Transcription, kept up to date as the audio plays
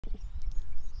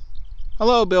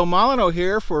Hello, Bill Molyneux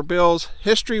here for Bill's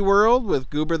History World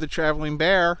with Goober the Traveling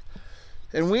Bear.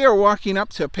 And we are walking up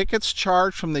to Picketts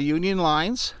Charge from the Union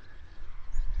lines.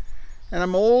 And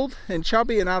I'm old and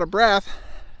chubby and out of breath.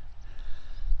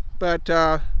 But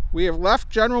we have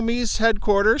left General Meade's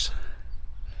headquarters.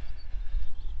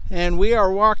 And we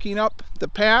are walking up the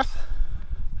path.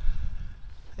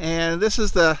 And this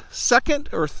is the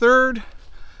 2nd or 3rd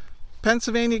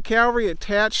Pennsylvania Cavalry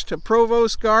attached to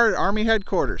Provost Guard Army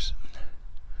Headquarters.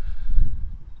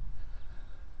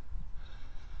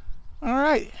 All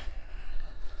right.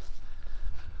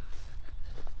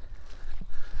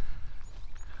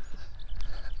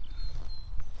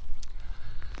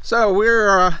 So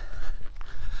we're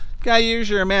gotta use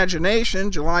your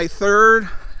imagination. July 3rd,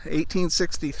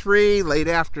 1863, late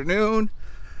afternoon.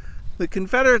 The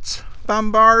Confederates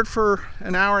bombard for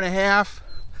an hour and a half.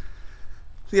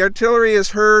 The artillery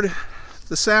has heard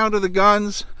the sound of the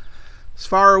guns as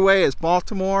far away as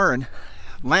Baltimore and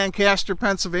Lancaster,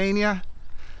 Pennsylvania.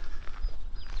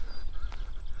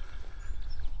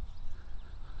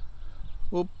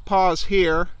 We'll pause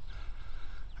here.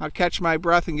 I'll catch my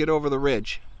breath and get over the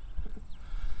ridge.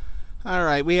 All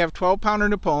right, we have 12-pounder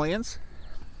Napoleons,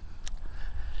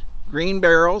 green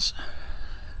barrels.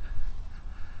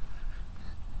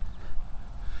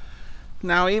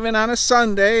 Now, even on a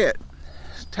Sunday at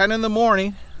 10 in the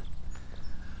morning,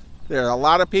 there are a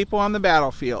lot of people on the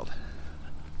battlefield.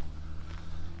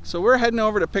 So we're heading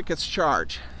over to Picketts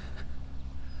Charge.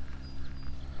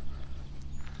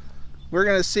 We're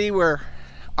going to see where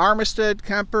Armistead,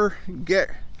 Kemper,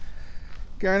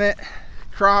 Garnett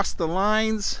crossed the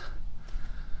lines,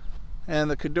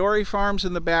 and the Cadore Farms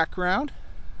in the background.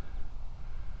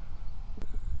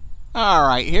 All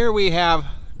right, here we have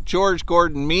George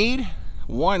Gordon Meade,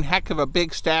 one heck of a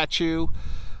big statue,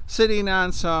 sitting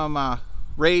on some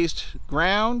raised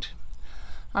ground.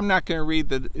 I'm not going to read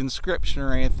the inscription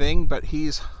or anything, but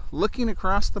he's looking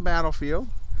across the battlefield.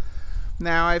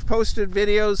 Now, I've posted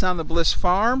videos on the Bliss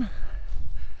Farm,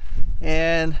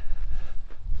 and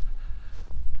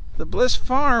the Bliss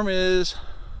Farm is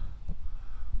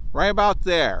right about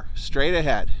there, straight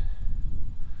ahead.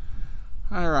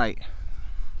 All right.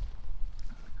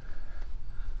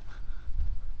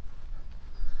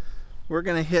 We're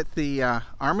going to hit the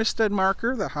Armistead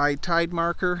marker, the high tide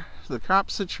marker, the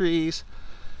copse of trees,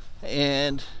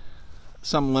 and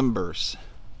some limbers.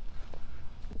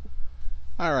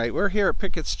 All right, we're here at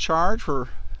Picketts Charge for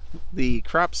the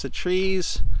crops of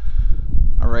trees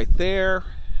are right there.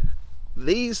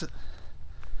 These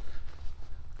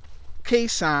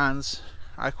caissons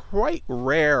are quite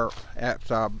rare at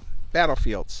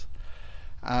battlefields.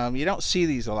 You don't see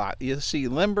these a lot. You see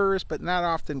limbers, but not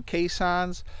often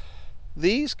caissons.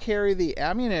 These carry the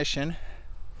ammunition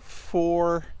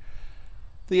for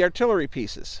the artillery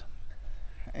pieces,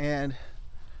 and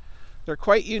they're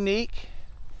quite unique.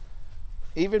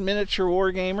 Even miniature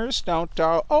war gamers don't,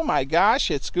 oh my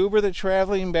gosh, it's Goober the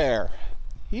Traveling Bear.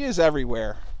 He is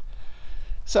everywhere.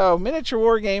 So miniature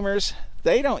war gamers,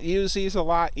 they don't use these a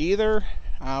lot either.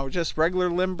 Just regular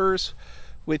limbers,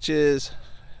 which is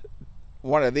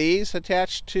one of these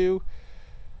attached to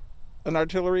an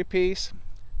artillery piece.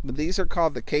 But these are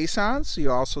called the caissons. You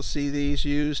also see these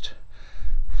used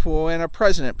for when a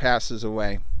president passes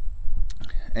away.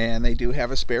 And they do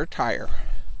have a spare tire.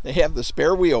 They have the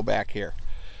spare wheel back here.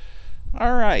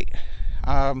 All right.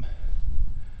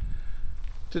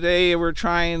 Today we're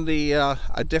trying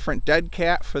a different dead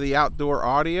cat for the outdoor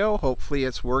audio. Hopefully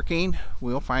it's working.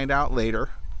 We'll find out later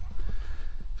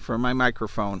for my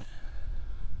microphone.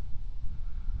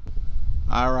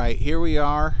 All right, here we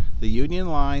are, the Union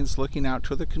lines looking out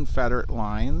to the Confederate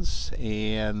lines,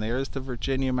 and there's the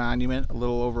Virginia Monument a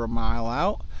little over a mile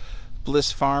out.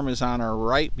 Bliss Farm is on our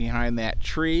right behind that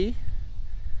tree,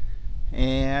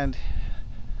 and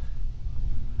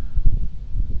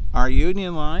our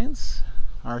Union lines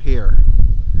are here.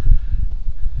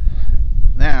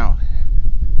 Now,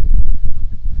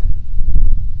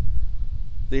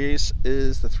 this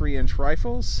is the 3-inch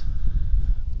rifles,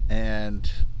 and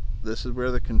this is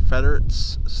where the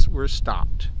Confederates were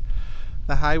stopped.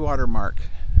 The high water mark.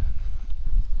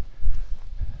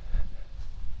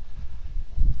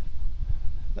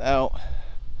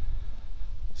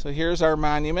 So here's our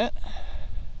monument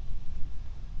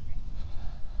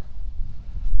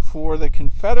for the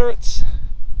Confederates.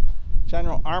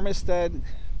 General Armistead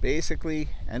basically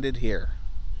ended here.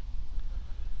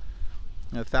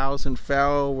 1,000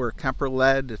 fell where Kemper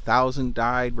led, 1,000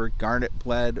 died where Garnett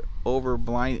bled.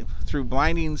 Through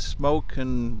blinding smoke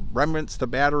and remnants the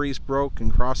batteries broke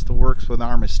and crossed the works with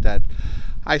Armistead.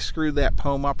 I screwed that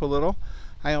poem up a little.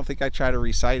 I don't think I tried to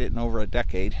recite it in over a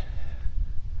decade.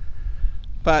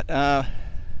 But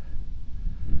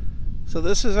so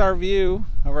this is our view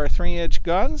of our 3-inch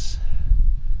guns,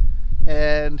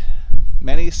 and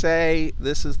many say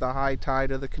this is the high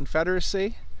tide of the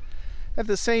Confederacy. At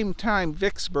the same time,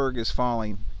 Vicksburg is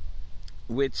falling,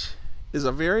 which is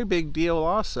a very big deal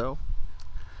also.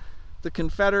 The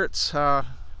Confederates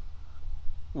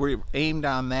were aimed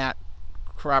on that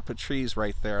crop of trees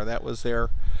right there. That was their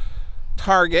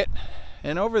target.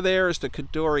 And over there is the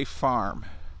Cadore Farm.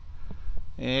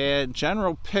 And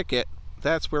General Pickett,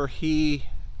 that's where he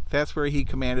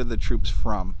commanded the troops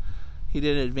from. He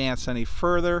didn't advance any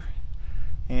further,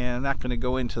 and I'm not going to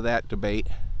go into that debate.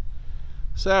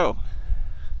 So,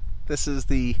 this is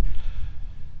the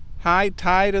high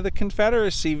tide of the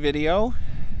Confederacy video,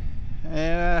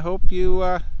 and I hope you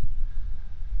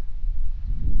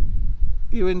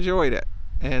enjoyed it,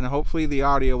 and hopefully the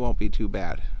audio won't be too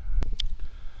bad.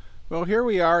 Well, here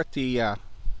we are at the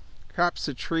copse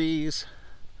of trees.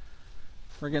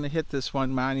 We're going to hit this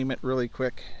one monument really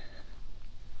quick.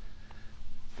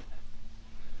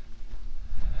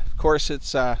 Of course,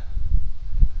 it's the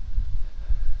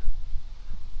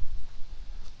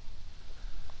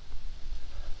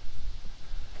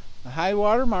high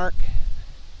water mark.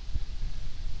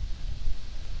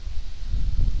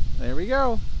 There we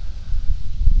go.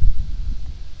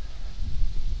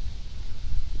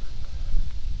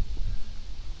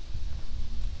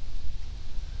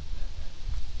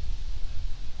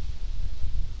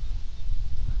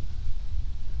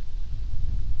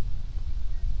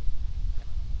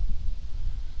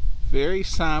 Very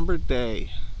somber day.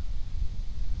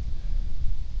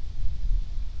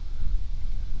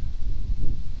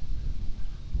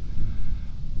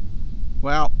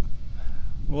 Well,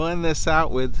 we'll end this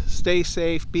out with stay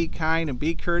safe, be kind, and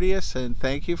be courteous, and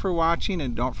thank you for watching,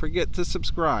 and don't forget to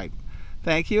subscribe.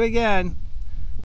 Thank you again.